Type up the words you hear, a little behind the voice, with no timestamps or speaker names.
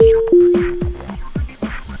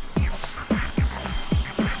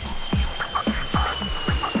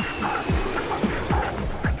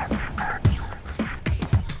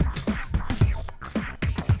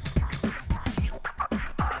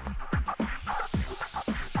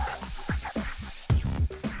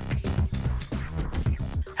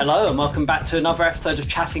Hello and welcome back to another episode of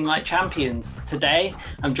Chatting Like Champions. Today,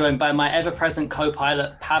 I'm joined by my ever-present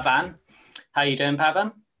co-pilot, Pavan. How are you doing,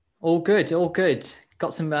 Pavan? All good, all good.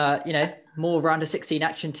 Got some, more round of 16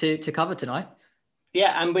 action to cover tonight.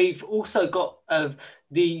 Yeah, and we've also got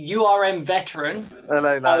the URM veteran.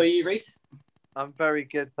 Hello, lads. How are you, Reese? I'm very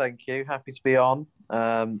good, thank you. Happy to be on.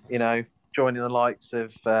 Joining the likes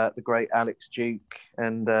of the great Alex Duke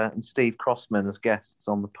and Steve Crossman as guests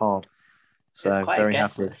on the pod. So it's quite very a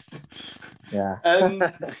guest happy. list. Yeah.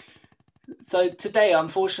 So today,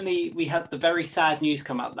 unfortunately, we had the very sad news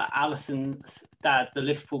come out that Alisson's dad, the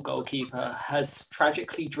Liverpool goalkeeper, has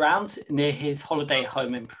tragically drowned near his holiday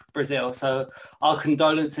home in Brazil. So our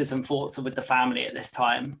condolences and thoughts are with the family at this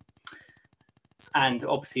time, and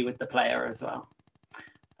obviously with the player as well.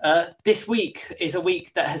 This week is a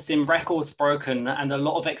week that has seen records broken and a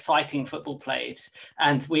lot of exciting football played.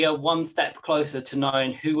 And we are one step closer to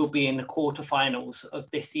knowing who will be in the quarterfinals of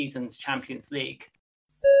this season's Champions League.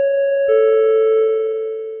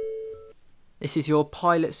 This is your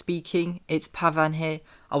pilot speaking. It's Pavan here.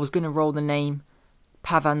 I was going to roll the name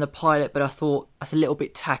Pavan the pilot, but I thought that's a little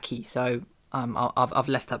bit tacky, so I've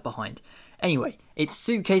left that behind. Anyway, it's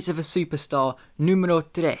Suitcase of a Superstar numero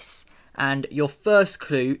 3. And your first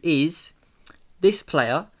clue is this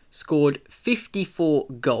player scored 54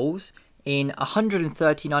 goals in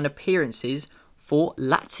 139 appearances for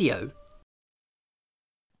Lazio.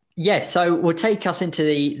 Yes, so we'll take us into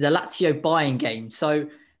the Lazio Bayern game. So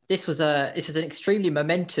this was an extremely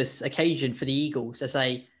momentous occasion for the Eagles as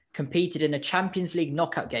they competed in a Champions League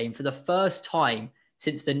knockout game for the first time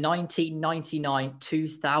since the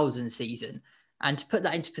 1999-2000 season. And to put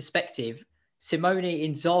that into perspective, Simone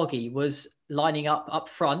Inzaghi was lining up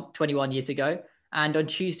front 21 years ago, and on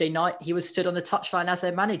Tuesday night he was stood on the touchline as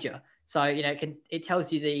their manager. So it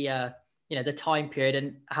tells you the time period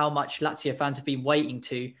and how much Lazio fans have been waiting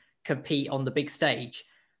to compete on the big stage.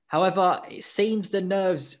 However, it seems the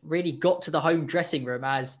nerves really got to the home dressing room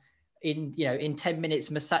as in 10 minutes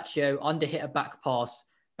Masaccio underhit a back pass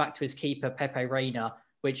back to his keeper Pepe Reina,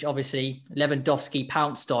 which obviously Lewandowski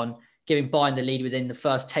pounced on, giving Bayern the lead within the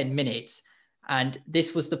first 10 minutes. And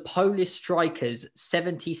this was the Polish striker's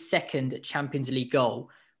 72nd Champions League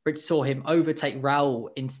goal, which saw him overtake Raul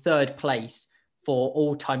in third place for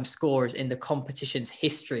all-time scorers in the competition's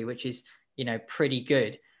history, which is, pretty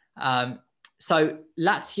good. So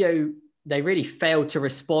Lazio, they really failed to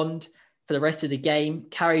respond for the rest of the game,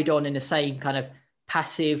 carried on in the same kind of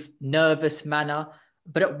passive, nervous manner.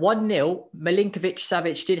 But at 1-0,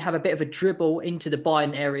 Milinkovic-Savic did have a bit of a dribble into the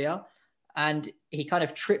Bayern area, and he kind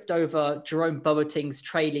of tripped over Jerome Boateng's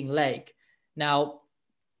trailing leg. Now,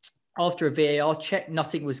 after a VAR check,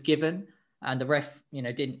 nothing was given, and the ref,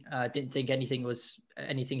 didn't think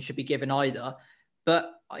anything should be given either.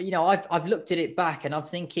 But I've looked at it back, and I'm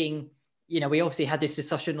thinking, we obviously had this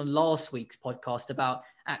discussion on last week's podcast about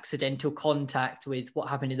accidental contact with what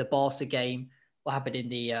happened in the Barca game, what happened in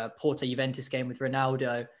the Porto Juventus game with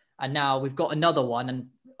Ronaldo, and now we've got another one, and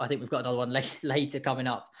I think we've got another one later coming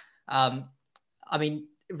up.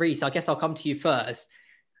 Reese, I guess I'll come to you first.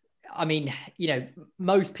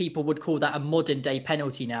 Most people would call that a modern day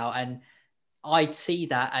penalty now. And I'd see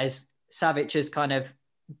that as Savic has kind of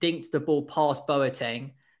dinked the ball past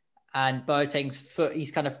Boateng, and Boateng's foot,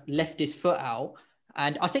 he's kind of left his foot out.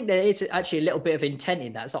 And I think there is actually a little bit of intent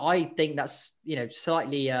in that. So I think that's,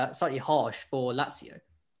 slightly harsh for Lazio.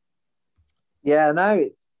 Yeah,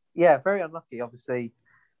 very unlucky. Obviously,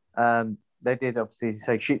 they did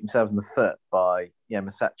shoot themselves in the foot by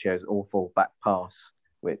Masaccio's awful back pass,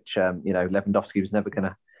 which Lewandowski was never going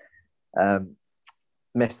to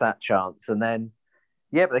miss that chance. And then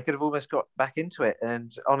but they could have almost got back into it.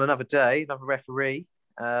 And on another day, another referee,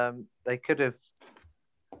 they could have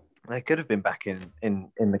been back in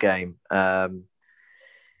the game.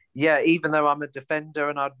 Even though I'm a defender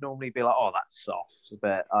and I'd normally be like, oh, that's soft,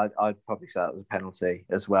 but I'd probably say that was a penalty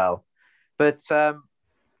as well. But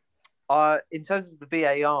in terms of the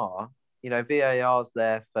VAR, VAR's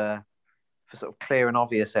there for sort of clear and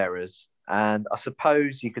obvious errors. And I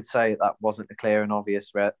suppose you could say that wasn't a clear and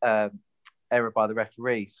obvious error by the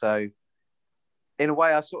referee. So in a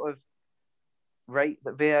way, I sort of rate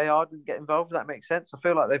that VAR didn't get involved, if that makes sense. I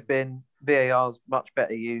feel like VAR's much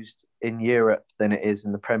better used in Europe than it is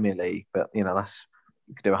in the Premier League. But, you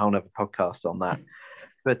could do a whole other podcast on that.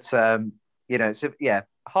 But,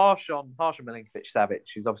 harsh on Milinkovic-Savic,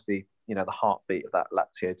 who's obviously, the heartbeat of that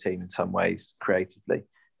Lazio team in some ways, creatively.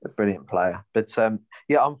 A brilliant player. But,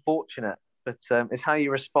 unfortunate. But it's how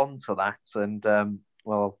you respond to that. And,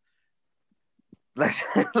 let's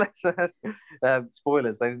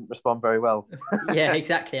spoilers. They didn't respond very well. Yeah,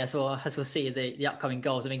 exactly. As we'll see the upcoming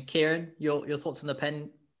goals. I mean, Kieran, your thoughts on the pen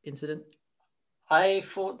incident? I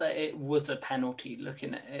thought that it was a penalty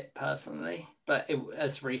looking at it personally, but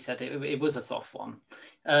as Rhys said, it was a soft one.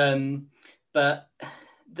 But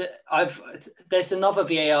there's another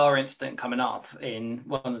VAR incident coming up in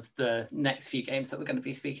one of the next few games that we're going to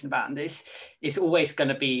be speaking about, and this is always going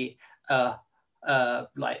to be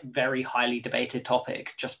like very highly debated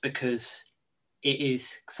topic, just because it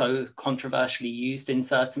is so controversially used in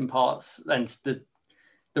certain parts, and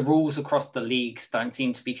the rules across the leagues don't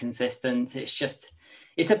seem to be consistent.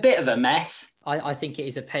 It's a bit of a mess. I think it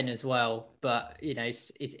is a pen as well, but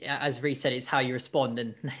it's as Rhys said, it's how you respond,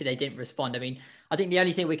 and they didn't respond. I mean, I think the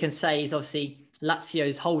only thing we can say is obviously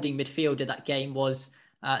Lazio's holding midfielder that game was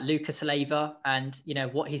Lucas Leiva, and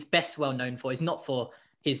what he's best well known for is not for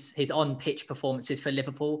his on-pitch performances for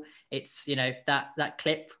Liverpool. It's that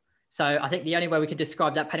clip. So I think the only way we can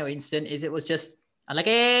describe that penalty incident is it was just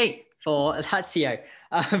unlucky for Lazio.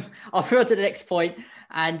 I'll move on to the next point.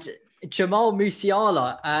 And Jamal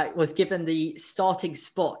Musiala was given the starting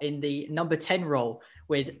spot in the number 10 role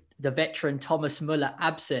with the veteran Thomas Muller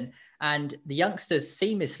absent. And the youngsters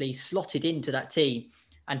seamlessly slotted into that team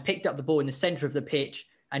and picked up the ball in the center of the pitch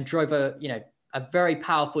and drove a very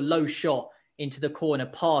powerful low shot into the corner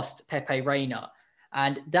past Pepe Reina.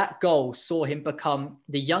 And that goal saw him become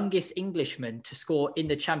the youngest Englishman to score in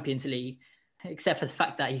the Champions League, except for the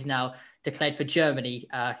fact that he's now declared for Germany,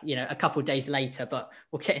 a couple of days later, but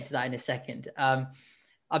we'll get into that in a second. I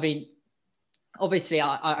mean, obviously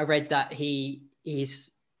I read that he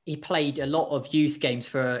played a lot of youth games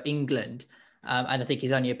for England. And I think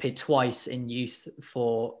he's only appeared twice in youth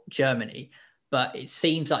for Germany, but it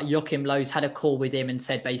seems like Joachim Löw's had a call with him and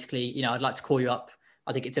said, basically, I'd like to call you up.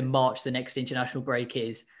 I think it's in March, the next international break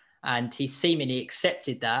is, and he seemingly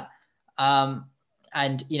accepted that. The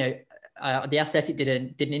Athletic did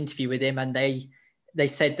an interview with him, and they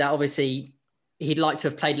said that obviously he'd like to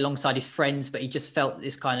have played alongside his friends, but he just felt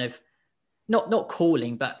this kind of not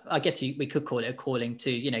calling, but I guess we could call it a calling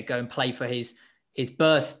to go and play for his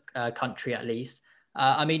birth country at least.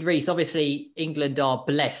 I mean, Rhys, obviously England are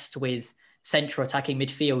blessed with central attacking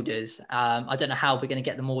midfielders. I don't know how we're going to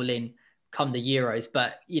get them all in come the Euros,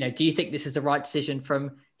 but do you think this is the right decision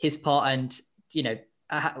from his part? And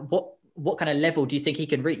what kind of level do you think he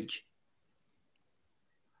can reach?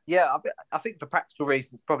 Yeah, I think for practical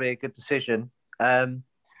reasons, probably a good decision. I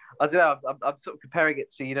don't know. I'm sort of comparing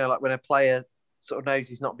it to like when a player sort of knows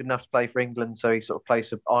he's not good enough to play for England, so he sort of plays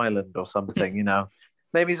for Ireland or something.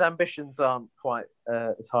 Maybe his ambitions aren't quite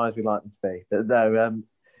as high as we like them to be. But no,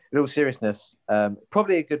 in all seriousness,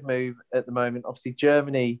 probably a good move at the moment. Obviously,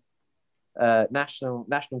 Germany national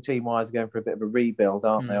team wise are going for a bit of a rebuild,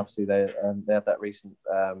 aren't they? Obviously, they had that recent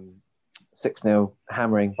 6-0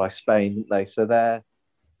 hammering by Spain, didn't they? So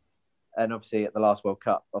and obviously at the last World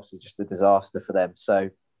Cup, obviously just a disaster for them. So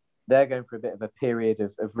they're going for a bit of a period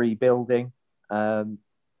of rebuilding. And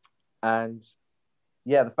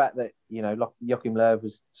yeah, the fact that, Joachim Löw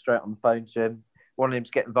was straight on the phone to him, wanted him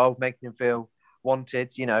to get involved, making him feel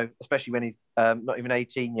wanted, especially when he's not even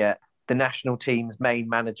 18 yet. The national team's main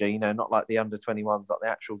manager, not like the under 21s, like the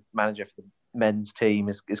actual manager for the men's team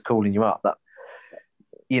is calling you up. That,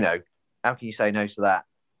 how can you say no to that?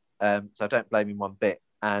 So I don't blame him one bit.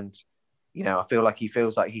 And, I feel like he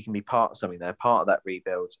feels like he can be part of something there, part of that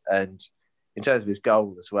rebuild. And in terms of his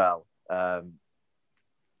goal as well,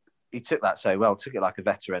 he took that so well, took it like a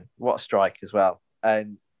veteran. What a strike as well.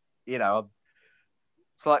 And, I'm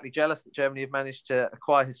slightly jealous that Germany have managed to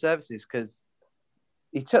acquire his services because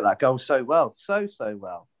he took that goal so well, so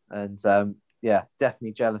well. And,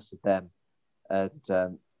 definitely jealous of them. And,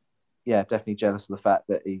 definitely jealous of the fact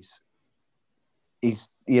that he's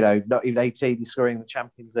not even 18, he's scoring in the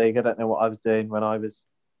Champions League. I don't know what I was doing when I was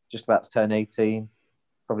just about to turn 18,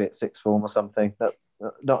 probably at sixth form or something.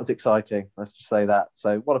 Not as exciting, let's just say that.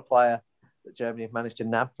 So what a player that Germany have managed to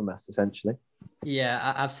nab from us, essentially.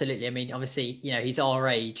 Yeah, absolutely. I mean, obviously, he's our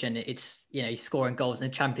age, and it's, he's scoring goals in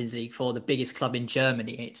the Champions League for the biggest club in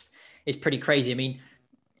Germany. It's pretty crazy. I mean,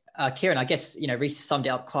 Kieran, I guess, Rhys summed it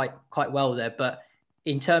up quite well there, but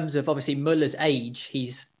in terms of obviously Muller's age,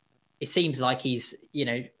 it seems like he's,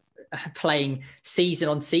 playing season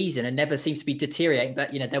on season and never seems to be deteriorating.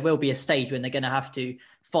 But, there will be a stage when they're going to have to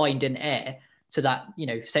find an heir to that,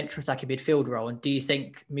 central attacking midfield role. And do you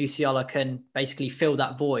think Musiala can basically fill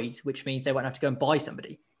that void, which means they won't have to go and buy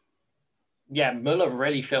somebody? Yeah, Muller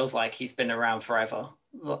really feels like he's been around forever.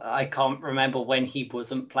 I can't remember when he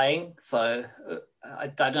wasn't playing. So I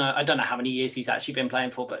don't know. I don't know how many years he's actually been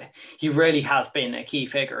playing for, but he really has been a key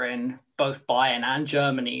figure in both Bayern and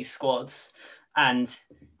Germany's squads. And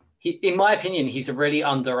in my opinion, he's a really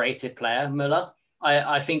underrated player, Müller.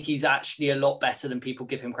 I think he's actually a lot better than people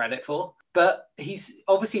give him credit for. But he's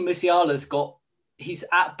obviously he's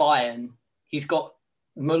at Bayern. He's got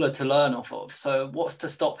Müller to learn off of. So what's to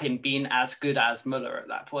stop him being as good as Müller at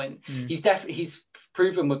that point? He's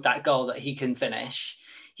proven with that goal that he can finish.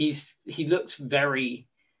 He looked very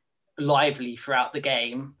lively throughout the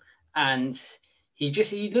game, and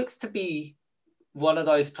he looks to be one of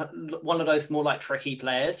those more like tricky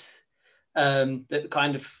players that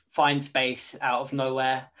kind of find space out of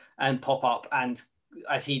nowhere and pop up, and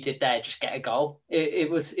as he did there, just get a goal. It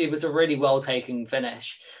was a really well taken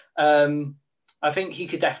finish. I think he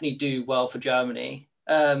could definitely do well for Germany.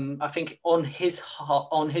 I think on his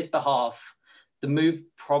behalf, the move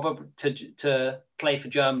probably to play for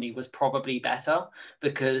Germany was probably better,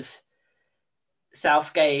 because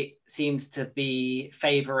Southgate seems to be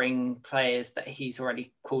favouring players that he's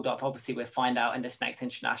already called up. Obviously, we'll find out in this next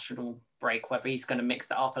international break whether he's going to mix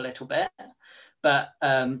that up a little bit. But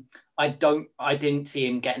I didn't see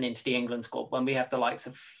him getting into the England squad when we have the likes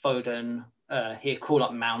of Foden. He'll call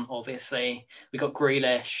up Mount, obviously. We got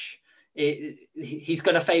Grealish. He's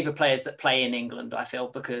going to favour players that play in England, I feel,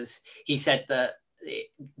 because he said that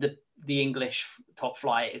the English top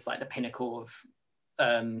flight is like the pinnacle of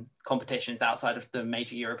competitions outside of the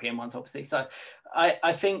major European ones, obviously. So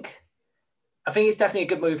I think it's definitely a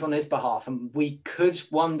good move on his behalf, and we could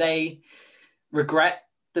one day regret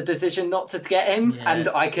the decision not to get him. Yeah. And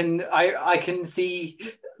I can see,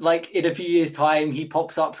 like, in a few years' time, he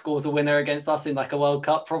pops up, scores a winner against us in like a World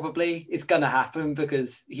Cup. Probably it's going to happen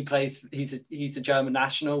because he's a German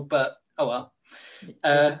national. But oh well,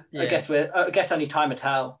 yeah. I guess only time will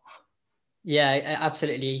tell. Yeah,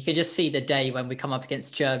 absolutely. You can just see the day when we come up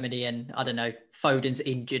against Germany and, I don't know, Foden's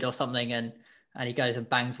injured or something, and he goes and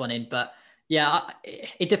bangs one in. But yeah,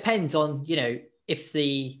 it depends on, if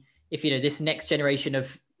this next generation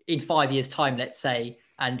of, in 5 years' time, let's say,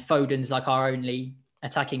 and Foden's like our only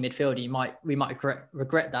attacking midfielder, we might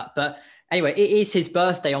regret that. But anyway, it is his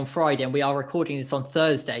birthday on Friday, and we are recording this on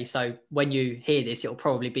Thursday. So when you hear this, it'll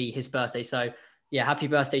probably be his birthday. So yeah, happy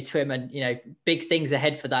birthday to him, and big things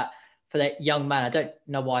ahead for that young man. I don't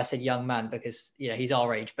know why I said young man, because he's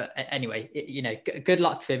our age. But anyway, good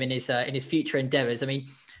luck to him in his future endeavours. I mean,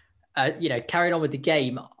 carrying on with the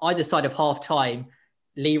game, either side of half time,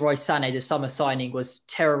 Leroy Sané, the summer signing, was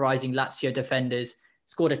terrorising Lazio defenders,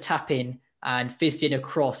 scored a tap-in and fizzed in a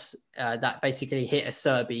cross that basically hit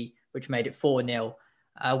Acerbi, which made it 4-0.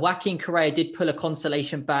 Joaquin Correa did pull a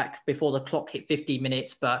consolation back before the clock hit 50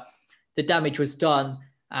 minutes, but the damage was done.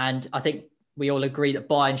 And I think we all agree that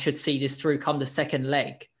Bayern should see this through come the second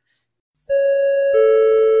leg.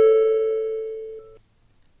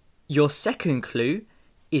 Your second clue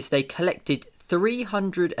is they collected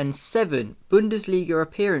 307 Bundesliga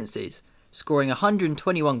appearances, scoring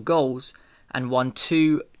 121 goals and won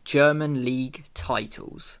 2 German league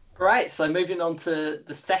titles. Right, so moving on to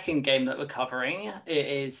the second game that we're covering, it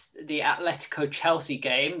is the Atletico Chelsea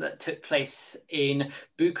game that took place in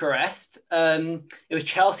Bucharest. It was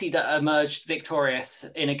Chelsea that emerged victorious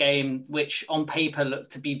in a game which on paper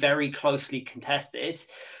looked to be very closely contested.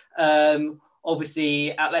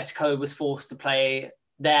 Obviously, Atletico was forced to play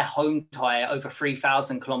their home tie over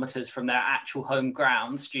 3,000 kilometres from their actual home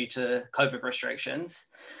grounds due to COVID restrictions.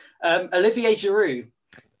 Olivier Giroud,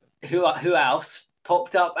 who else,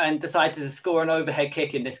 popped up and decided to score an overhead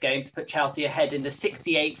kick in this game to put Chelsea ahead in the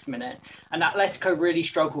 68th minute. And Atletico really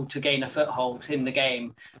struggled to gain a foothold in the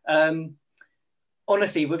game.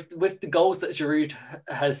 Honestly, with the goals that Giroud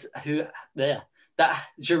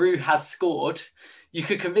has scored, you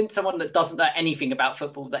could convince someone that doesn't know anything about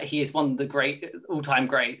football that he is one of the great all-time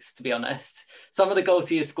greats, to be honest. Some of the goals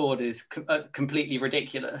he has scored is completely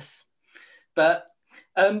ridiculous. But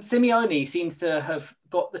Simeone seems to have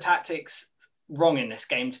got the tactics wrong in this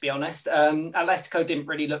game, to be honest. Atletico didn't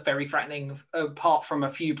really look very threatening, apart from a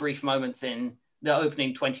few brief moments in the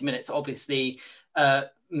opening 20 minutes. Obviously,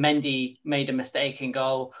 Mendy made a mistake in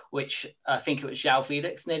goal, which I think it was João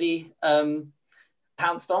Felix nearly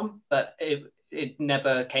pounced on, but it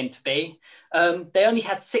never came to be. They only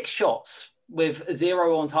had 6 shots with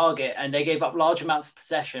 0 on target, and they gave up large amounts of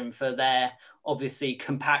possession for their obviously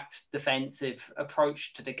compact defensive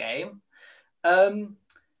approach to the game.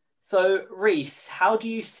 So, Reese, how do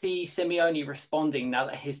you see Simeone responding now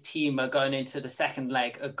that his team are going into the second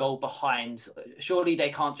leg a goal behind? Surely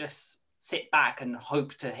they can't just sit back and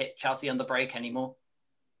hope to hit Chelsea on the break anymore.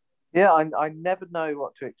 Yeah, I never know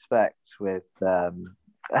what to expect with never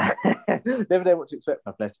know what to expect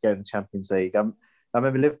from Atletico in the Champions League. I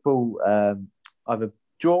remember Liverpool either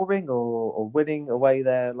drawing or winning away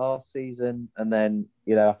there last season, and then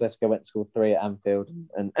Atletico went to score 3 at Anfield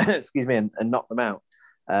and excuse me and knocked them out,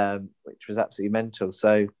 which was absolutely mental.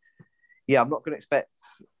 So yeah, I'm not going to expect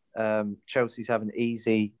Chelsea to have an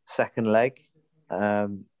easy second leg.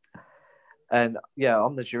 And yeah,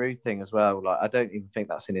 on the Giroud thing as well, like I don't even think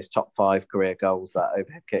that's in his top 5 career goals, that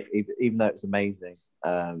overhead kick, even though it was amazing.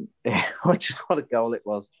 Just what a goal it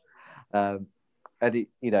was. And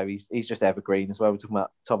he's just evergreen as well. We're talking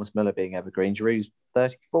about Thomas Müller being evergreen. Giroud's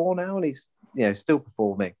 34 now, and he's still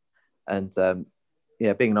performing. And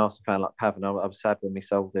being an Arsenal fan like Pavan, I was sad when we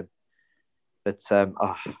sold him. But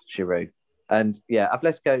Giroud, and yeah,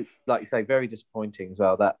 Atletico, like you say, very disappointing as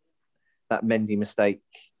well. That Mendy mistake,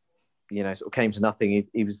 sort of came to nothing.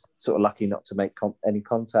 He was sort of lucky not to make any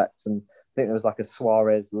contact, and I think there was like a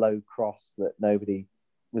Suarez low cross that nobody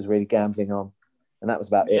was really gambling on, and that was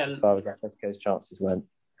about it as far as Atletico's chances went.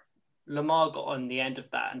 Lamar got on the end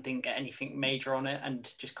of that and didn't get anything major on it,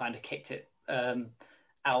 and just kind of kicked it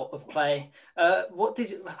out of play.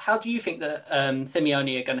 How do you think that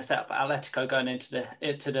Simeone are going to set up Atletico going into the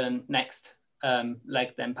next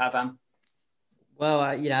leg then, Pavan? Well,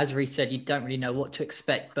 as Reece said, you don't really know what to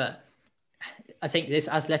expect, but I think this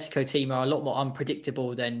Atletico team are a lot more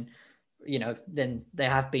unpredictable than they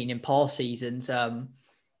have been in past seasons. As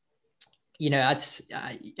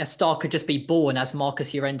a star could just be born, as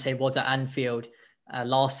Marcus Llorente was at Anfield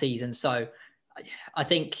last season. So I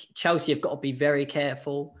think Chelsea have got to be very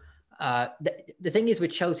careful. The thing is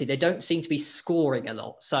with Chelsea, they don't seem to be scoring a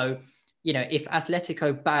lot. So, if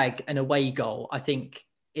Atletico bag an away goal, I think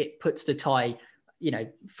it puts the tie,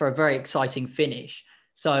 for a very exciting finish.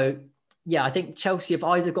 So, yeah, I think Chelsea have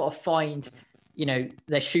either got to find,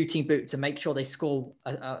 their shooting boots and make sure they score,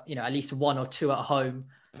 at least 1 or 2 at home.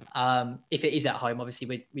 If it is at home,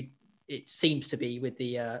 obviously, it seems to be with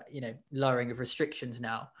the, lowering of restrictions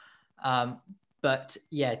now. But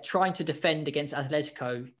yeah, trying to defend against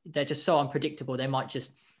Atletico, they're just so unpredictable. They might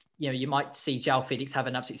just, you might see João Felix have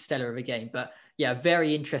an absolute stellar of a game. But yeah,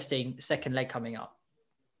 very interesting second leg coming up.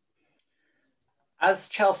 As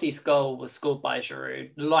Chelsea's goal was scored by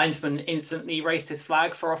Giroud, the linesman instantly raised his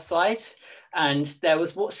flag for offside, and there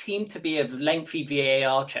was what seemed to be a lengthy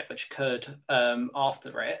VAR check which occurred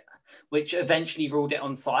after it, which eventually ruled it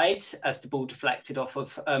onside as the ball deflected off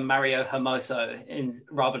of Mario Hermoso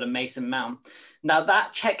rather than Mason Mount. Now,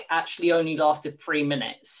 that check actually only lasted 3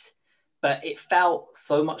 minutes, but it felt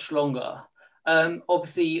so much longer.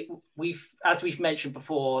 Obviously, as we've mentioned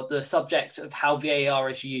before, the subject of how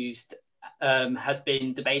VAR is used has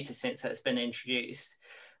been debated since it's been introduced.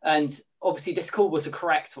 And obviously this call was a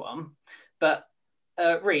correct one. But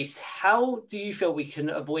Reece, how do you feel we can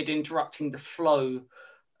avoid interrupting the flow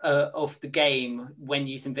of the game when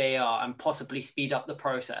using VAR and possibly speed up the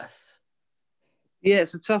process? Yeah,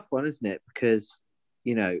 it's a tough one, isn't it? Because,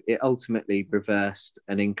 it ultimately reversed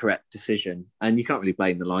an incorrect decision. And you can't really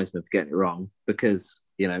blame the linesman for getting it wrong because,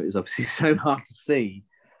 it was obviously so hard to see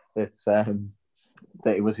that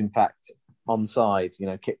it was in fact onside,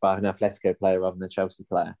 kicked by an Atletico player rather than a Chelsea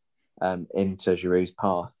player into Giroud's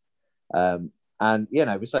path. And,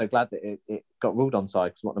 we're so glad that it got ruled onside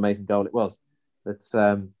because what an amazing goal it was. But,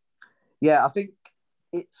 I think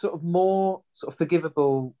it's sort of more sort of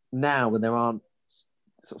forgivable now when there aren't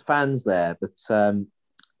sort of fans there. But,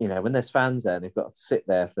 when there's fans there and they've got to sit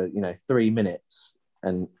there for, 3 minutes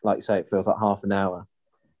and, like you say, it feels like half an hour,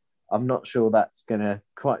 I'm not sure that's going to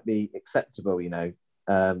quite be acceptable,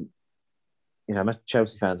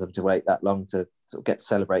 Chelsea fans have to wait that long to sort of get to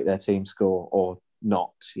celebrate their team score or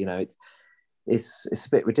not. It's a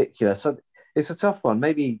bit ridiculous. So it's a tough one.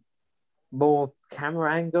 Maybe more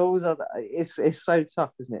camera angles. It's so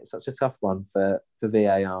tough, isn't it? It's such a tough one for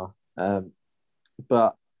VAR.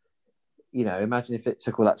 But imagine if it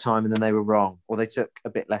took all that time and then they were wrong, or they took a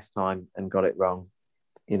bit less time and got it wrong.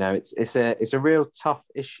 It's a real tough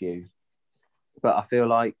issue. But I feel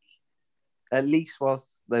like at least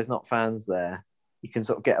whilst there's not fans there, you can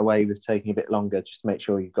sort of get away with taking a bit longer just to make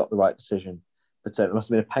sure you've got the right decision. But it must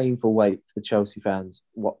have been a painful wait for the Chelsea fans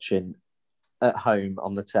watching at home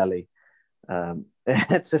on the telly to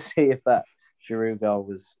see if that Giroud goal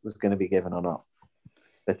was going to be given or not.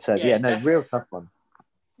 But real tough one.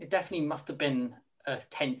 It definitely must have been a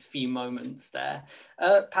tense few moments there.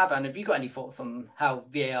 Pavan, have you got any thoughts on how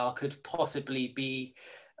VAR could possibly be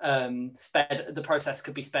the process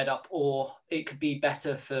could be sped up, or it could be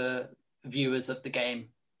better for viewers of the game?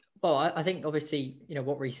 Well, I think obviously,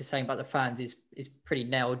 what Reece is saying about the fans is pretty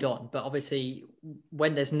nailed on. But obviously,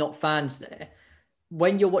 when there's not fans there,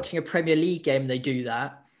 when you're watching a Premier League game, they do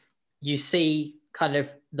that. You see kind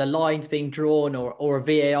of the lines being drawn or a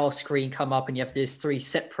VAR screen come up, and you have these three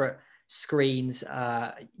separate screens,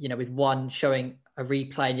 with one showing a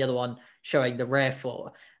replay and the other one showing the rare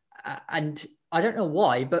for. And I don't know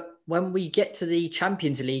why, but when we get to the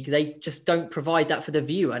Champions League, they just don't provide that for the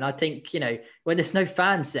viewer. And I think, when there's no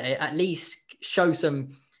fans there, at least show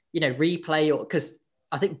some, replay, or because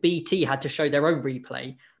I think BT had to show their own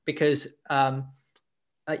replay because,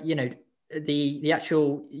 the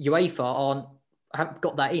actual UEFA haven't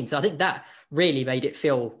got that in. So I think that really made it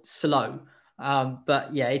feel slow.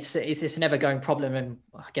 But yeah, it's an ever going problem. And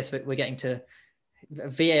I guess we're getting to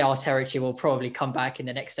VAR territory. Will probably come back in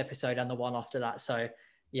the next episode and the one after that. So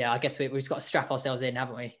yeah, I guess we've just got to strap ourselves in,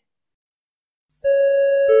 haven't we?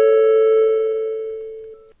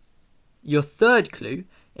 Your third clue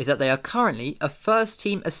is that they are currently a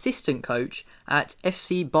first-team assistant coach at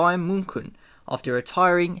FC Bayern München after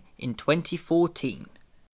retiring in 2014.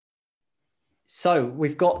 So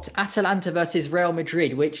we've got Atalanta versus Real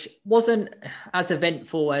Madrid, which wasn't as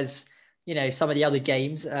eventful as, some of the other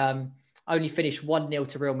games. Only finished 1-0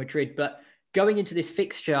 to Real Madrid. But going into this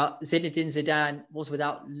fixture, Zinedine Zidane was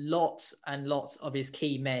without lots and lots of his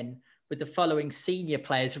key men, with the following senior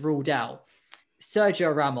players ruled out: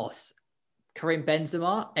 Sergio Ramos, Karim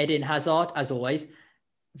Benzema, Eden Hazard, as always,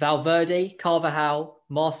 Valverde, Carvajal,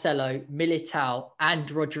 Marcelo, Militao, and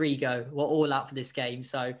Rodrigo were all out for this game.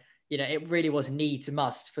 So, it really was needs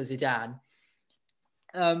must for Zidane.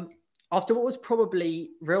 After what was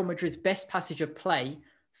probably Real Madrid's best passage of play,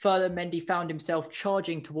 Ferland Mendy found himself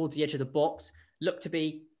charging towards the edge of the box. It looked to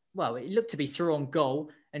be through on goal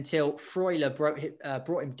until Freuler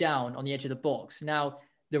brought him down on the edge of the box. Now,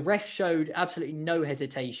 the ref showed absolutely no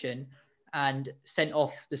hesitation and sent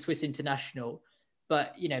off the Swiss international.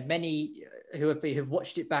 But, many who have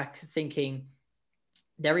watched it back thinking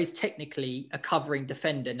there is technically a covering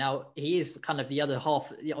defender. Now, he is kind of on the other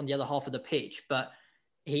half of the pitch, but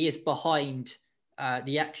he is behind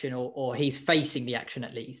the action or he's facing the action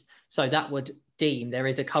at least. So that would deem there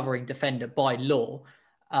is a covering defender by law.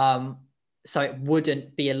 So it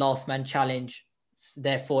wouldn't be a last man challenge.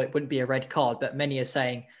 Therefore, it wouldn't be a red card. But many are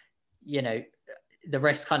saying, the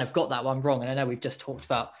refs kind of got that one wrong. And I know we've just talked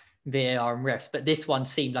about VAR and refs, but this one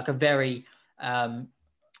seemed like a very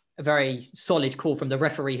solid call from the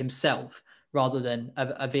referee himself rather than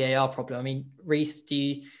a VAR problem. I mean, Reece, do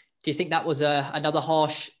you think that was another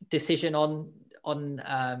harsh decision on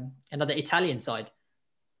another Italian side?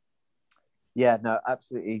 Yeah, no,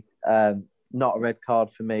 absolutely not a red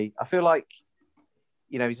card for me. I feel like,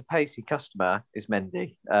 he's a pacey customer, is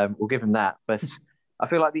Mendy. We'll give him that. But I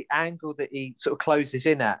feel like the angle that he sort of closes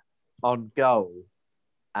in at on goal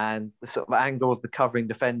and the sort of angle of the covering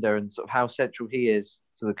defender and sort of how central he is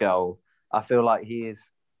to the goal, I feel like he is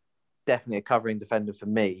definitely a covering defender for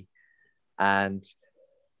me. And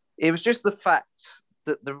it was just the fact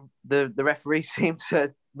that the referee seemed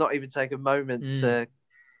to not even take a moment to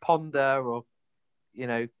ponder or,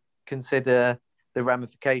 consider the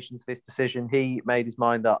ramifications of this decision. He made his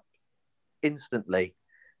mind up instantly,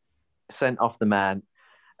 sent off the man,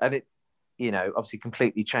 and it, obviously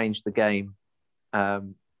completely changed the game.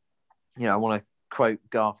 I want to quote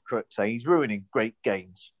Garth Crooks saying he's ruining great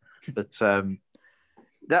games, but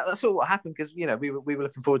that's all what happened because we were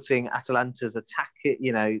looking forward to seeing Atalanta's attack.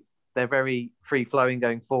 They're very free flowing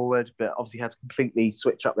going forward, but obviously had to completely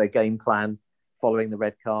switch up their game plan following the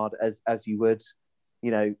red card, as you would,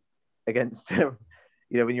 against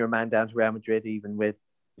when you're a man down to Real Madrid, even with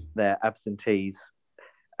their absentees.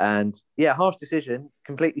 And yeah, harsh decision,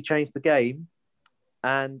 completely changed the game,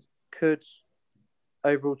 and could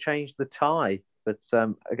overall change the tie. But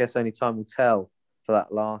I guess only time will tell for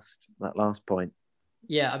that last point.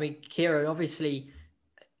 Yeah, I mean, Kieran, obviously,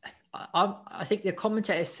 I think the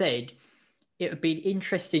commentator said it would be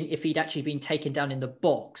interesting if he'd actually been taken down in the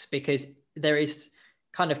box, because there is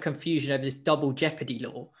kind of confusion over this double jeopardy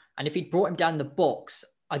law. And if he'd brought him down the box,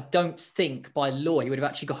 I don't think by law he would have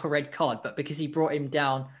actually got a red card. But because he brought him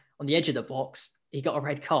down on the edge of the box, he got a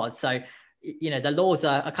red card. So, the laws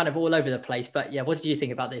are kind of all over the place. But yeah, what did you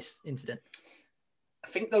think about this incident? I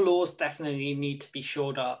think the laws definitely need to be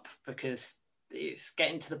shored up, because it's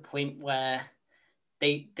getting to the point where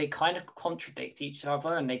they kind of contradict each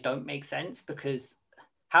other and they don't make sense. Because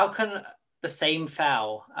how can the same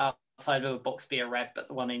foul outside of a box be a red, but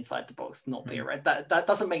the one inside the box not be a red? That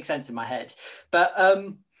doesn't make sense in my head. But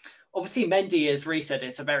obviously Mendy, as Reece said,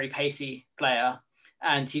 is a very pacey player,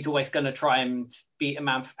 and he's always going to try and beat a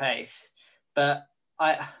man for pace. But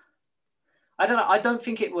I don't know. I don't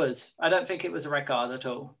think it was. I don't think it was a red card at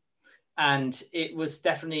all. And it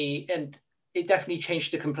definitely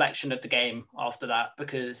changed the complexion of the game after that,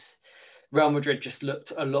 because Real Madrid just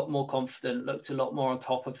looked a lot more confident, looked a lot more on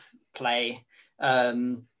top of play.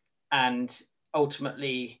 And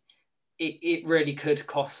ultimately, it really could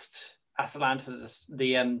cost Atalanta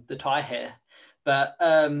the tie here. But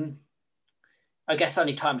I guess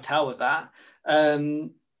only time will tell with that.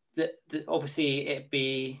 Obviously, it'd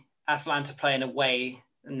be Atalanta playing away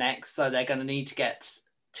next, so they're going to need to get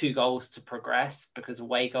 2 goals to progress because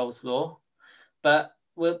away goals law. But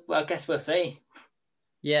I guess we'll see.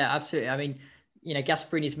 Yeah, absolutely. I mean,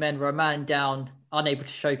 Gasperini's men were a man down, unable to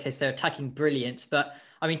showcase their attacking brilliance. But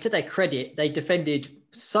I mean, to their credit, they defended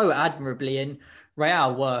so admirably, and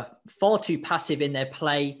Real were far too passive in their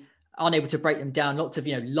play, unable to break them down. Lots of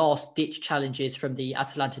last ditch challenges from the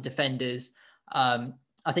Atalanta defenders. I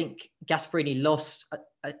think Gasperini lost.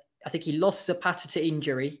 I think he lost Zapata to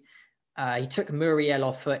injury. He took Muriel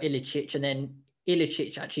off for Ilicic, and then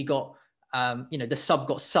Ilicic actually got, the sub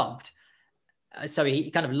got subbed. So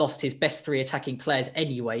he kind of lost his best 3 attacking players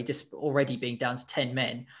anyway, just already being down to 10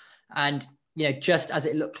 men. And, just as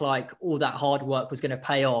it looked like all that hard work was going to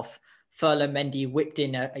pay off, Ferland Mendy whipped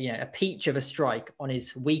in a peach of a strike on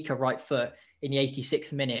his weaker right foot in the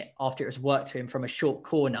 86th minute after it was worked to him from a short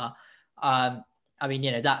corner. I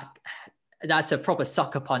mean, that's a proper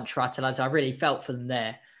sucker punch for Atalanta. I really felt for them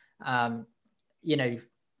there. I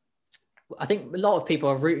think a lot of people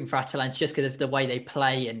are rooting for Atalanta just because of the way they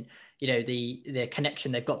play and, the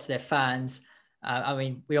connection they've got to their fans. I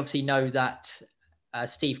mean, we obviously know that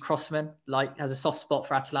Steve Crossman has a soft spot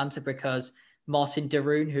for Atalanta because Martin de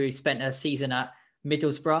Roon, who spent a season at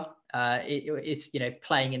Middlesbrough, is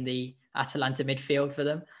playing in the Atalanta midfield for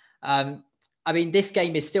them. I mean, this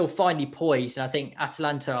game is still finely poised, and I think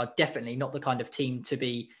Atalanta are definitely not the kind of team to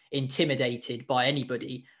be intimidated by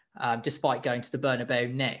anybody, despite going to the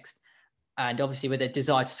Bernabeu next. And obviously, with their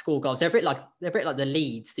desire to score goals, they're a bit like the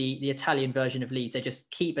Leeds, the Italian version of Leeds. They just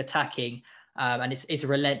keep attacking, and it's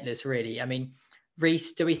relentless, really. I mean,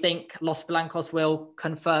 Reece, do we think Los Blancos will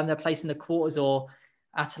confirm their place in the quarters, or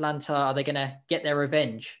Atalanta, are they going to get their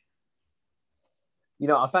revenge?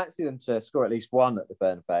 I fancy them to score at least 1 at the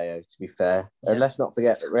Bernabeu, to be fair. Yeah. And let's not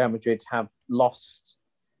forget that Real Madrid have lost,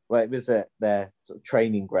 it was at their sort of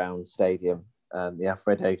training ground stadium, the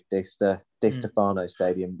Alfredo Di Stefano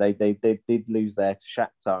Stadium. They did lose there to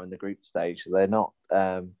Shakhtar in the group stage. So they're not,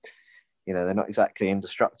 they're not exactly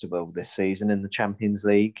indestructible this season in the Champions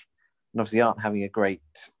League. And obviously aren't having a great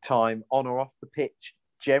time on or off the pitch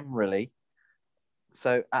generally.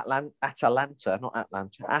 So Atalanta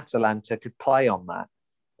could play on that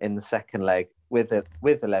in the second leg with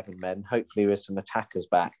 11 men, hopefully with some attackers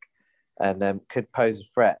back, and could pose a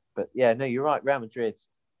threat. But yeah, no, you're right. Real Madrid,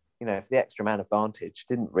 for the extra man advantage,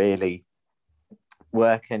 didn't really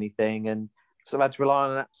work anything, and sort of had to rely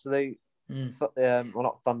on an absolute,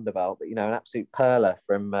 not thunderbolt, but an absolute perler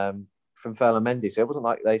from Ferland Mendy. So it wasn't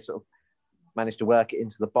like they sort of managed to work it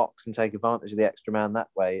into the box and take advantage of the extra man that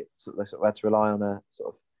way. They sort of had to rely on a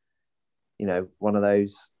sort of, one of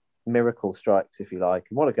those miracle strikes, if you like.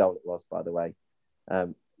 And what a goal it was, by the way. But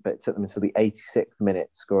it took them until the 86th minute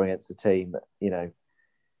scoring against a team that,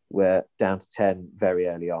 were down to 10 very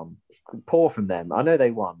early on. Poor from them. I know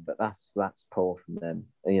they won, but that's poor from them.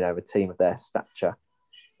 A team of their stature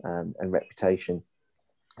and reputation.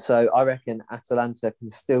 So I reckon Atalanta can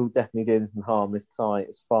still definitely do some harm. This tie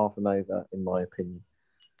is far from over, in my opinion.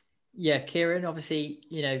 Yeah, Kieran, obviously,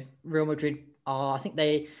 Real Madrid are, I think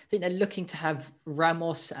they're looking to have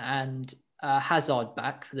Ramos and Hazard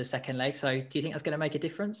back for the second leg. So do you think that's going to make a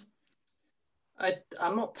difference?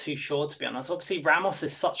 I'm not too sure, to be honest. Obviously, Ramos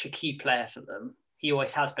is such a key player for them. He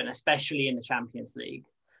always has been, especially in the Champions League.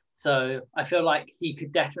 So I feel like he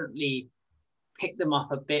could definitely pick them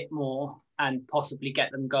up a bit more and possibly get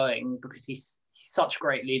them going, because he's such a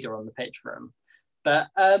great leader on the pitch for them. But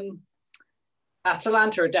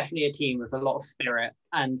Atalanta are definitely a team with a lot of spirit,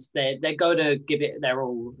 and they're going to give it their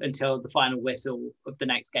all until the final whistle of the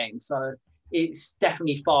next game. So it's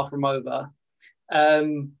definitely far from over.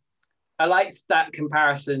 I liked that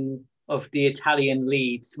comparison of the Italian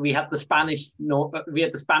Leeds. We had the Spanish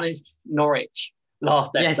Norwich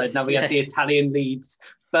last episode. Yes, now we have the Italian Leeds.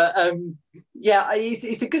 But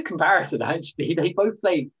it's a good comparison, actually. They both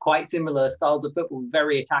play quite similar styles of football,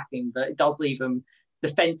 very attacking, but it does leave them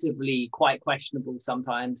defensively quite questionable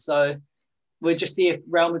sometimes. So we'll just see if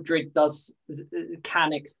Real Madrid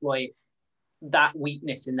can exploit that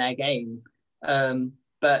weakness in their game.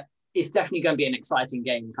 But it's definitely going to be an exciting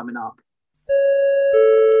game coming up.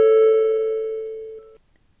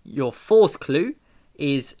 Your fourth clue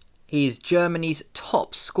is He is Germany's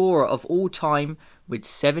top scorer of all time with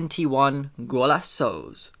 71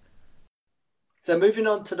 golassos. So moving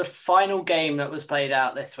on to the final game that was played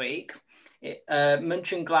out this week,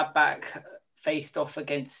 Mönchengladbach faced off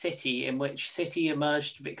against City, in which City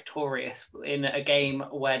emerged victorious in a game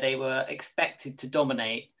where they were expected to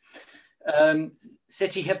dominate.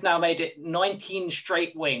 City have now made it 19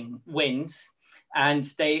 straight wins, and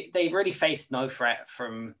they really faced no threat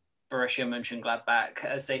from Borussia Mönchengladbach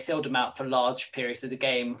as they sealed them out for large periods of the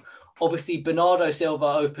game. Obviously, Bernardo Silva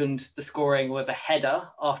opened the scoring with a header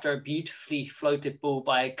after a beautifully floated ball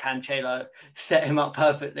by Cancelo set him up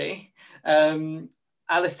perfectly. Alassane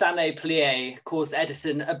Plie caused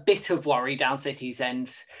Ederson a bit of worry down City's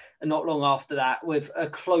end not long after that with a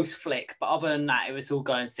close flick. But other than that, it was all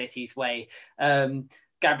going City's way.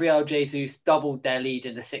 Gabriel Jesus doubled their lead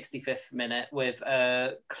in the 65th minute with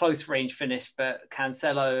a close range finish, but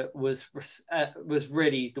Cancelo was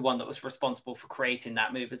really the one that was responsible for creating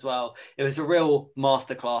that move as well. It was a real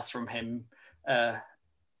masterclass from him.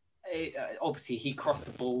 Obviously, he crossed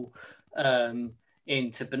the ball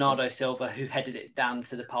into Bernardo Silva, who headed it down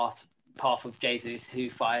to the path of Jesus,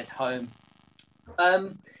 who fired home.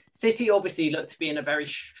 City obviously looked to be in a very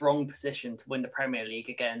strong position to win the Premier League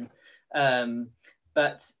again.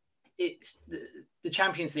 But it's the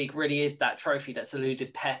Champions League really is that trophy that's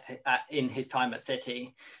eluded Pep in his time at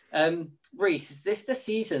City. Reece, is this the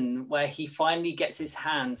season where he finally gets his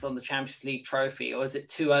hands on the Champions League trophy, or is it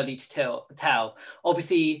too early to tell?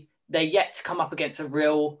 Obviously, they're yet to come up against a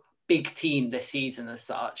real big team this season as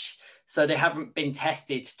such, so they haven't been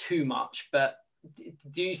tested too much. But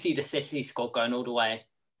do you see the City squad going all the way?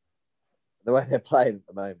 The way they're playing at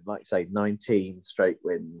the moment, like you say, 19 straight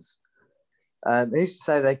wins. Who's to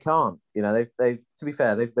say they can't? You know, they've to be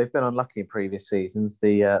fair, they've been unlucky in previous seasons.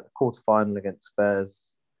 The quarterfinal against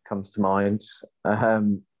Spurs comes to mind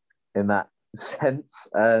in that sense.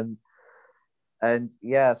 And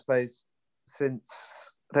yeah, I suppose I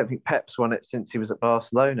don't think Pep's won it since he was at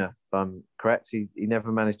Barcelona, if I'm correct. He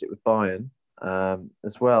never managed it with Bayern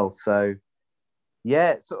as well. So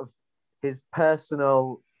yeah, it's sort of his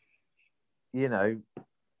personal, you know,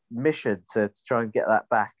 mission to try and get that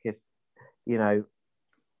back is, you know,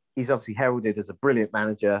 he's obviously heralded as a brilliant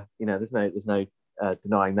manager. You know, there's no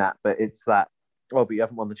denying that. But it's that, well, but you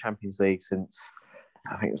haven't won the Champions League since,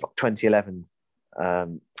 I think it was like 2011,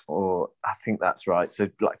 or I think that's right. So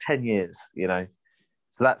like 10 years, you know.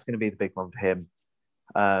 So that's going to be the big one for him.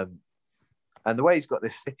 And the way he's got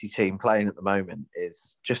this City team playing at the moment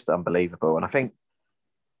is just unbelievable. And I think,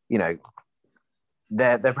 you know,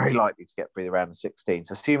 they're very likely to get through the round of 16.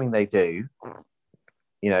 So assuming they do,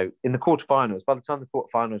 you know, in the quarterfinals, by the time the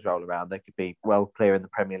quarterfinals roll around, they could be well clear in the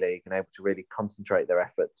Premier League and able to really concentrate their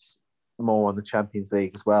efforts more on the Champions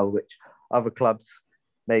League as well, which other clubs,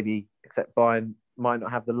 maybe except Bayern, might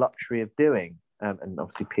not have the luxury of doing. And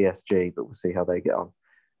obviously PSG, but we'll see how they get on.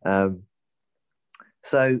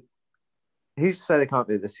 So who's to say they can't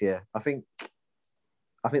do it this year? I think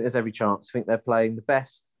there's every chance. I think they're playing the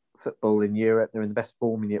best football in Europe. They're in the best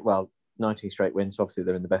form in Europe. Well, 19 straight wins. So obviously,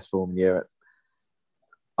 they're in the best form in Europe.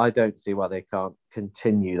 I don't see why they can't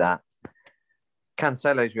continue that.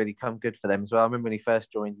 Cancelo's really come good for them as well. I remember when he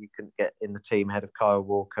first joined, you couldn't get in the team ahead of Kyle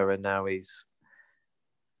Walker, and now he's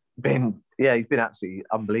been absolutely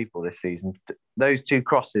unbelievable this season. Those two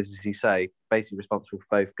crosses, as you say, basically responsible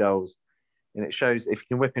for both goals. And it shows if you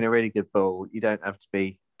can whip in a really good ball, you don't have to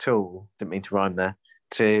be tall, didn't mean to rhyme there,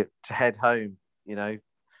 to head home. You know,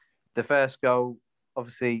 the first goal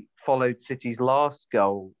obviously followed City's last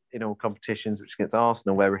goal in all competitions, which is against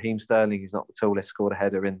Arsenal, where Raheem Sterling, who's not the tallest, scored a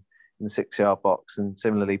header in the 6-yard box. And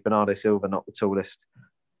similarly, Bernardo Silva, not the tallest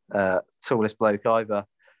bloke either,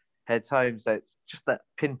 heads home. So it's just that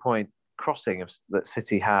pinpoint crossing that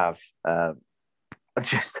City have,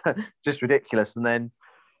 just ridiculous. And then,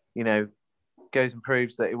 you know, goes and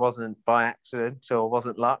proves that it wasn't by accident or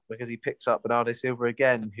wasn't luck, because he picks up Bernardo Silva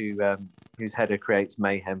again, whose header creates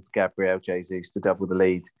mayhem for Gabriel Jesus to double the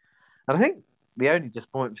lead. And I think the only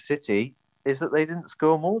disappointment for City is that they didn't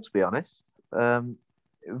score more, to be honest.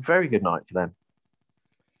 Very good night for them.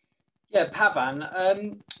 Yeah,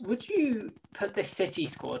 Pavan, would you put this City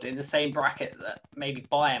squad in the same bracket that maybe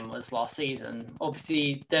Bayern was last season?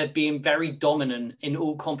 Obviously, they're being very dominant in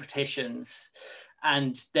all competitions,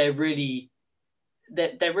 and they're really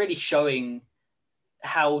showing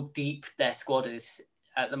how deep their squad is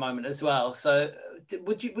at the moment as well. So,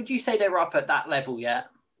 would you say they're up at that level yet?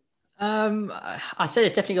 I said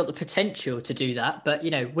it definitely got the potential to do that, but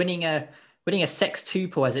you know, winning a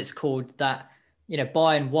sextuple, as it's called, that, you know,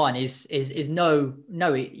 Bayern won is no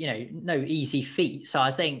easy feat. So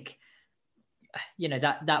I think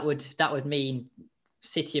that would mean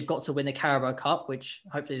City have got to win the Carabao Cup, which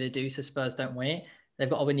hopefully they do, so Spurs don't win it. They've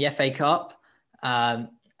got to win the FA Cup, and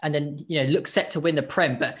then look set to win the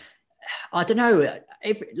Prem. But I don't know.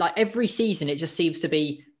 Every season, it just seems to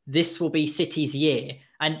be this will be City's year,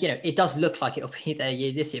 and it does look like it'll be their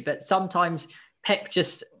year this year. But sometimes Pep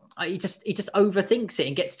just overthinks it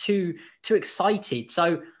and gets too excited.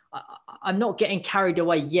 So I'm not getting carried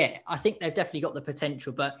away yet. I think they've definitely got the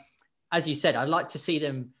potential, but as you said, I'd like to see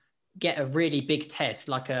them get a really big test,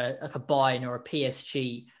 like a Bayern or a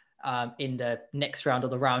PSG in the next round or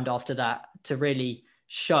the round after that, to really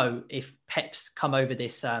show if Pep's come over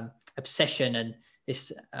this obsession and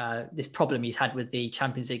this problem he's had with the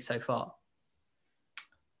Champions League so far.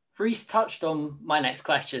 Reece touched on my next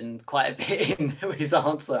question quite a bit in his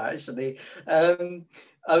answer, actually.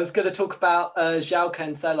 I was going to talk about João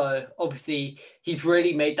Cancelo. Obviously, he's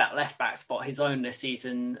really made that left-back spot his own this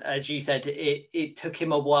season. As you said, it took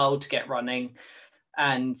him a while to get running,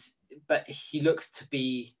 but he looks to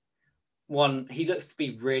be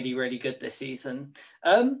really, really good this season.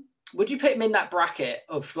 Would you put him in that bracket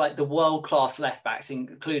of like the world-class left-backs,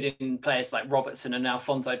 including players like Robertson and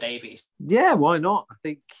Alphonso Davies? Yeah, why not? I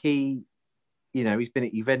think he's been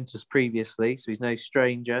at Juventus previously, so he's no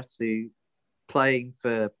stranger to playing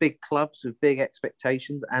for big clubs with big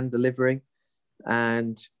expectations and delivering.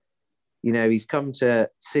 And, he's come to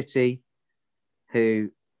City, who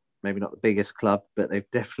maybe not the biggest club, but they've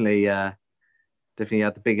definitely had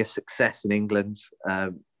the biggest success in England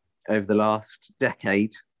over the last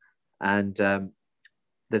decade. And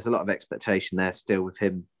there's a lot of expectation there still with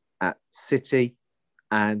him at City.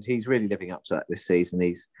 And he's really living up to that this season.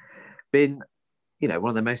 He's been, one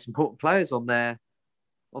of the most important players on their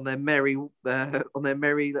merry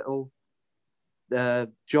little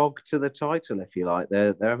jog to the title, if you like.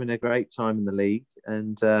 They're having a great time in the league,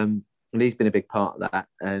 and he's been a big part of that,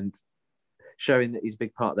 and showing that he's a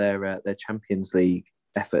big part of their Champions League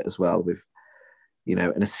effort as well, with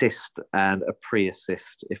an assist and a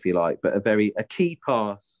pre-assist, if you like, but a key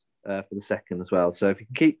pass for the second as well. So if he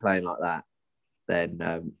can keep playing like that, then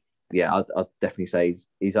I'd definitely say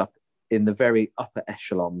he's up in the very upper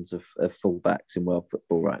echelons of fullbacks in world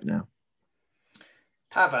football right now.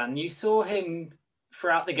 Pavan, you saw him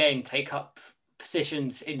throughout the game take up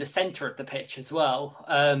positions in the centre of the pitch as well.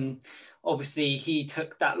 Obviously, he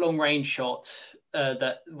took that long-range shot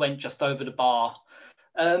that went just over the bar.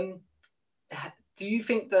 Do you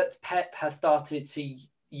think that Pep has started to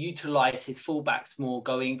utilise his fullbacks more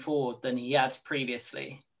going forward than he had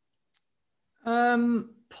previously?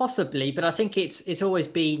 Possibly, but I think it's always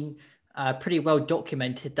been pretty well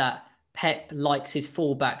documented that Pep likes his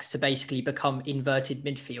fullbacks to basically become inverted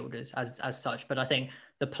midfielders as such. But I think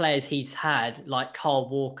the players he's had, like Kyle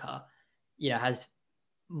Walker, has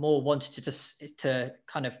more wanted to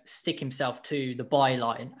kind of stick himself to the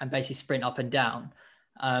byline and basically sprint up and down.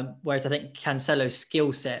 Whereas I think Cancelo's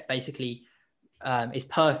skill set basically is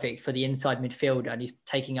perfect for the inside midfielder, and he's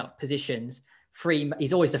taking up positions.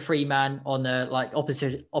 He's always the free man on the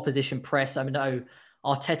opposition press. I know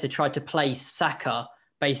Arteta tried to play Saka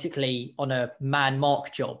basically on a man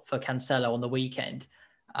mark job for Cancelo on the weekend.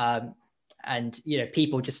 And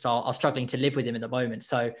people just are struggling to live with him at the moment.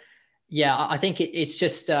 So yeah, I think it's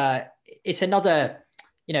just it's another,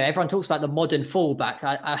 everyone talks about the modern fullback.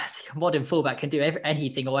 I think a modern fullback can do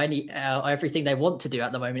anything or everything they want to do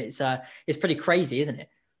at the moment. It's pretty crazy, isn't it?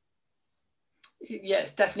 Yeah,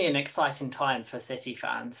 it's definitely an exciting time for City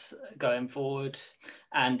fans going forward,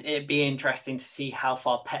 and it'd be interesting to see how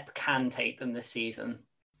far Pep can take them this season.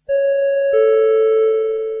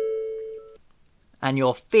 And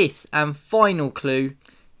your fifth and final clue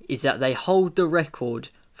is that they hold the record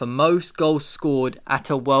for most goals scored at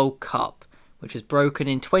a World Cup, which was broken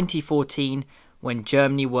in 2014 when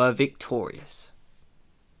Germany were victorious.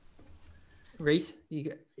 Reece,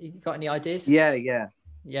 you got any ideas? Yeah.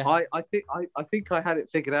 I think I had it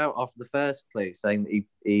figured out after the first clue, saying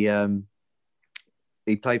that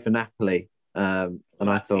he played for Napoli, and Lazio.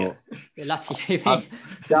 I thought Lazio.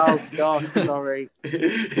 Gosh,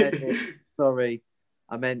 sorry,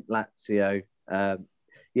 I meant Lazio. I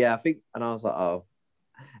think, and I was like, oh,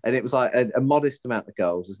 and it was like a modest amount of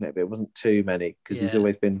goals, wasn't it? But it wasn't too many because he's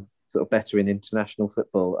always been sort of better in international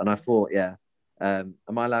football. And I thought, am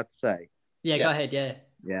I allowed to say? Yeah, go ahead.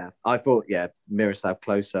 Yeah, I thought, Miroslav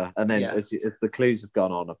Klose. And then as the clues have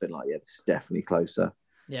gone on, I've been like, this is definitely Klose.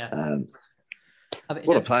 Yeah.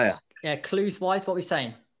 What a player. Yeah, clues-wise, what are we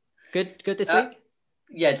saying? Good this week?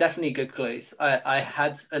 Yeah, definitely good clues. I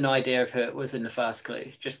had an idea of who it was in the first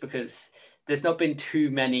clue, just because there's not been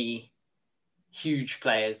too many huge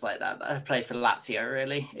players like that play for Lazio.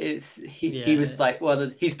 Really, he was like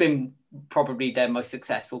he's been probably their most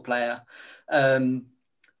successful player.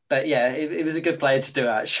 But yeah, it was a good player to do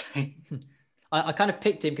actually. I kind of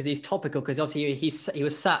picked him because he's topical, because obviously he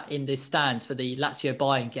was sat in the stands for the Lazio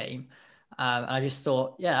Bayern game, and I just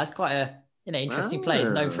thought, yeah, that's quite a interesting player.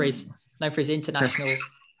 He's known for his international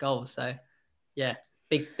goals. So yeah,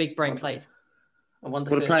 big brain plays. I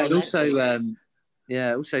wonder what a player.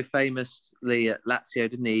 Also famously at Lazio,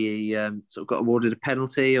 didn't he? He sort of got awarded a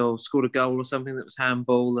penalty or scored a goal or something that was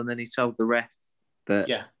handball, and then he told the ref that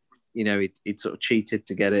he'd sort of cheated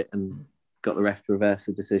to get it and got the ref to reverse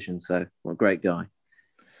the decision. So what a great guy.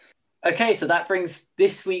 Okay, so that brings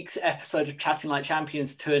this week's episode of Chatting Like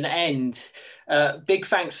Champions to an end. Big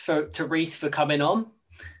thanks to Reese for coming on.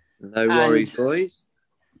 No worries, boys.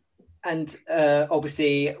 And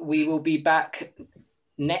obviously, we will be back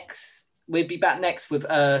next. We'll be back next with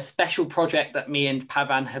a special project that me and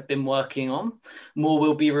Pavan have been working on. More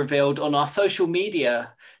will be revealed on our social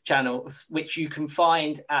media channels, which you can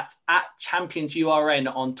find at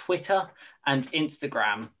ChampionsURN on Twitter and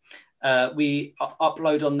Instagram. We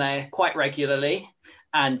upload on there quite regularly,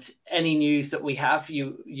 and any news that we have,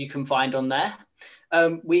 you can find on there.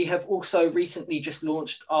 We have also recently just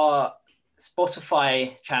launched our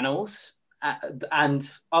Spotify channels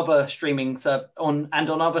and other streaming on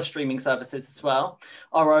other streaming services as well.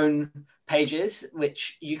 Our own pages,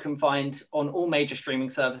 which you can find on all major streaming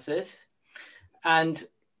services. And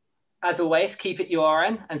as always, keep it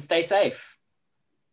URN and stay safe.